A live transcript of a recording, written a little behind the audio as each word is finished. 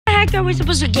heck are we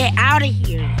supposed to get out of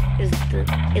here? Is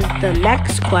the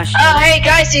next question. Oh, hey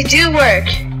guys, they do work.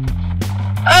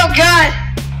 Oh God.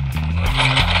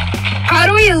 How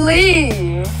do we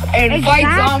leave and fight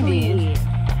zombies?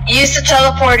 Use the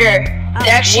teleporter. They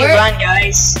actually run,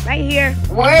 guys. Right here.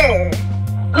 Where?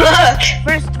 Look.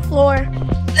 First floor.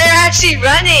 They're actually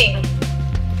running.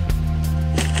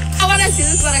 I wanna do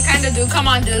this, but I kinda do. Come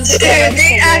on, dude. Dude,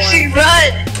 they actually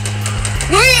run.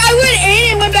 Wait, I went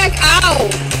in and went back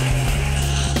out.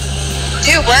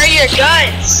 Dude, where are your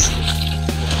guns?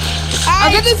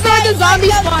 I'm gonna destroy the zombie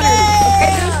spawner.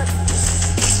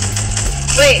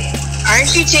 Wait,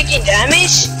 aren't you taking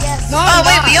damage? Yes. No, Oh,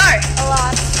 wait, we are. A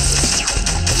lot.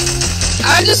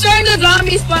 I'm destroying the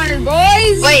zombie spawner,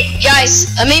 boys. Wait,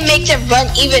 guys, let me make them run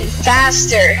even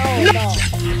faster. Oh no.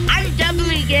 I'm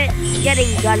definitely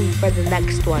getting gun for the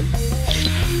next one.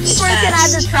 First, can add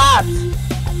the traps.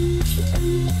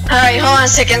 Alright, hold on a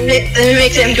second. Let me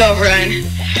make them go run.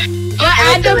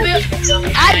 Add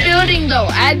building though.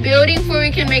 Add building so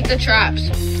we can make the traps.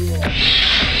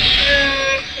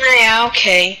 Yeah,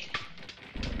 okay.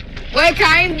 Wait, can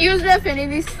I use the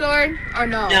affinity sword or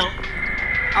no? No.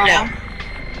 Oh. No.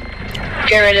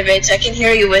 Get rid of it. I can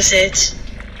hear you with it.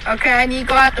 Okay, I need to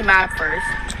go out the map first.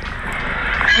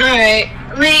 Alright.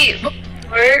 Wait,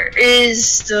 where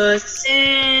is the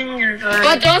thing?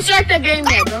 But don't start the game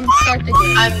yet. Don't start the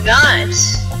game. I'm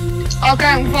not. Okay,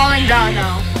 I'm falling down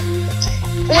now.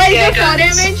 Wait, Okay, is there fall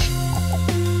guys. damage?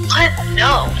 What?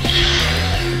 No.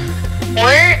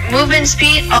 Where? Movement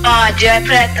speed? Oh, dude, I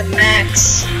put it at the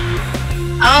max.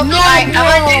 Oh, No, I no.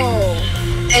 want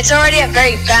to. It's already at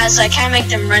very fast, so I can't make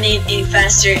them run any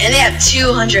faster. And they have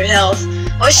 200 health.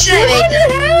 What should I make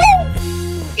them?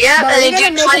 Yeah, No, and they we're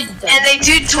do gonna make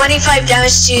it 25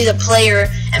 damage to the player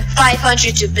and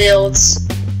 500 to builds.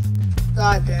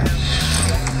 God damn.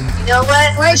 You know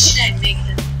what? Wait. What should I make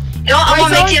them? You know what?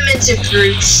 I'm gonna make them into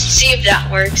brutes. See if that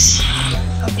works.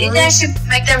 Didn't I should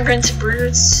make them into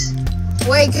brutes?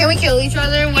 Wait, can we kill each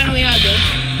other when we have this?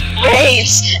 Wait,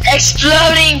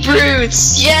 exploding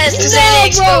brutes. Yes, because No, they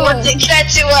explode bro. once they get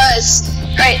to us.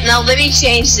 Right, now let me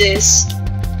change this.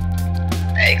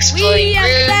 Exploding We are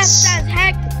brutes. fast as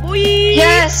heck, boy.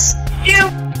 Yes, Kill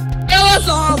us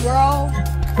all, bro.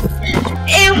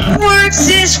 it works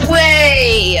this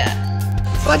way.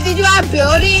 What did you have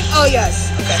building? Oh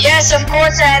yes. Okay. Yes, of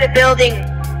course I had a building.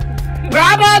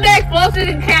 Grab all the explosives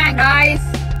you can, guys.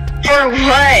 For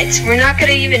what? We're not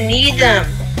gonna even need them.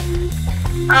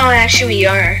 Oh, actually we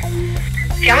are.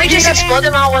 Can we just explode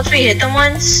them all once we hit them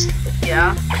once?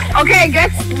 Yeah. Okay, get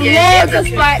Yeah, loads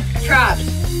of traps.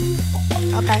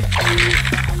 Okay.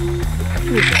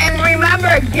 And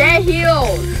remember, get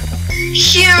healed.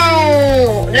 Phew!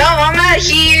 No, I'm not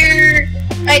here.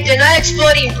 Hey, they're not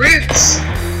exploding brutes.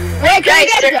 Wait, can Guys,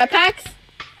 I get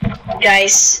jetpacks?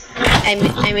 Guys, I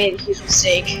made a huge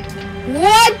mistake.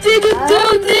 What did you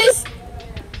do this?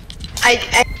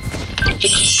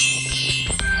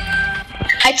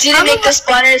 I didn't make the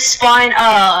spawners spawn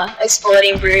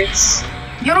exploding brutes.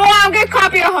 You know what? I'm gonna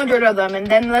copy 100 of them, and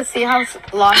then let's see how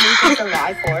long we can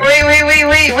survive for.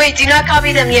 Wait, do not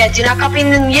copy them yet. Do not copy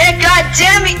them yet. God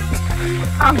damn it!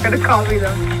 I'm gonna copy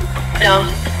them.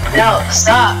 No,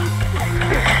 stop.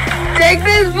 Take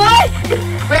this, boy!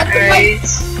 We have to Alright.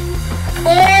 fight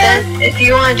Then, if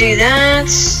you want to do that,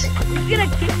 We're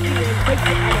gonna kick you and break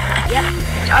your head.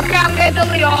 Yep. Okay, I'm gonna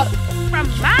delete all. From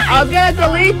mine. I'm gonna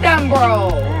delete them, bro.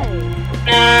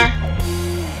 nah.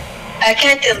 I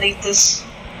can't delete this.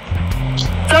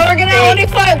 So we're gonna only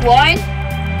fight one?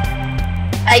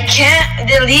 I can't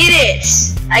delete it.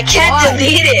 I can't Why?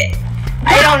 delete it.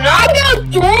 I don't know. I'm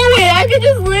gonna through it. I can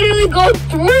just literally go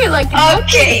through it like.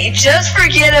 Okay, just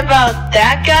forget about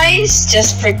that, guys.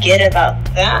 Just forget about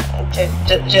that.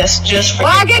 Just Well,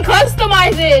 I forget. can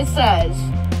customize it. It says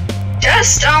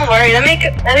Just don't worry. Let me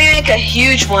make a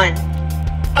huge one.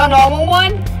 a normal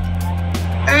one.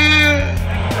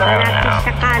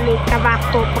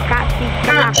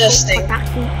 Interesting.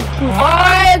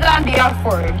 Why is on the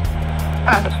upward?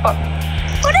 Ah, the fuck.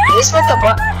 This what the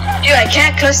dude, I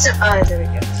can't custom. There we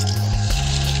go.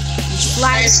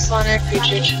 Fire spawner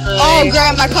creature type. Oh,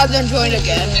 great! My cousin joined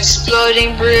again.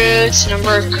 Exploding brutes.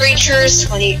 Number of creatures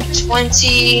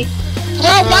 2020.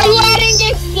 Bro, why you adding the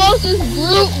explosives,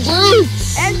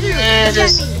 brutes? Andrew,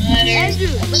 Doesn't matter.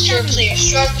 Andrew, Sure, player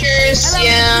structures. Hello.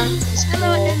 Yeah.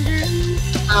 Hello, Andrew.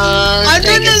 I'm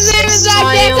doing the same exact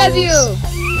dance as you.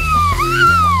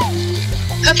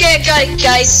 Okay, I got it,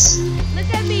 guys. Look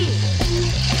at me.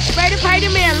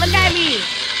 Spider-Man, look at me.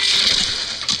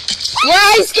 We're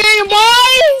ice skating,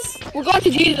 boys! We're going to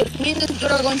Jesus. Me and this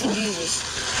girl are going to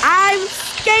Jesus. I'm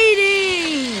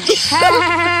skating.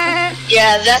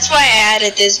 Yeah, that's why I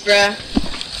added this, bruh.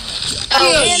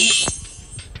 Oh,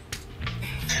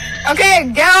 Okay,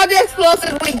 get all the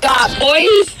explosives we got,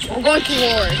 boys. We're going to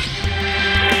war.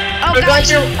 Oh, we're going guys,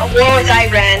 to a war with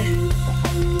Iran.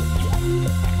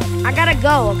 I gotta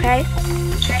go, okay?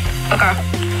 Okay.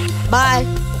 Bye.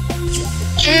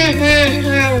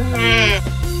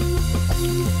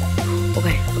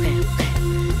 Okay.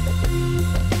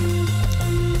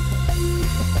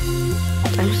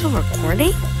 I'm still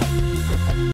recording?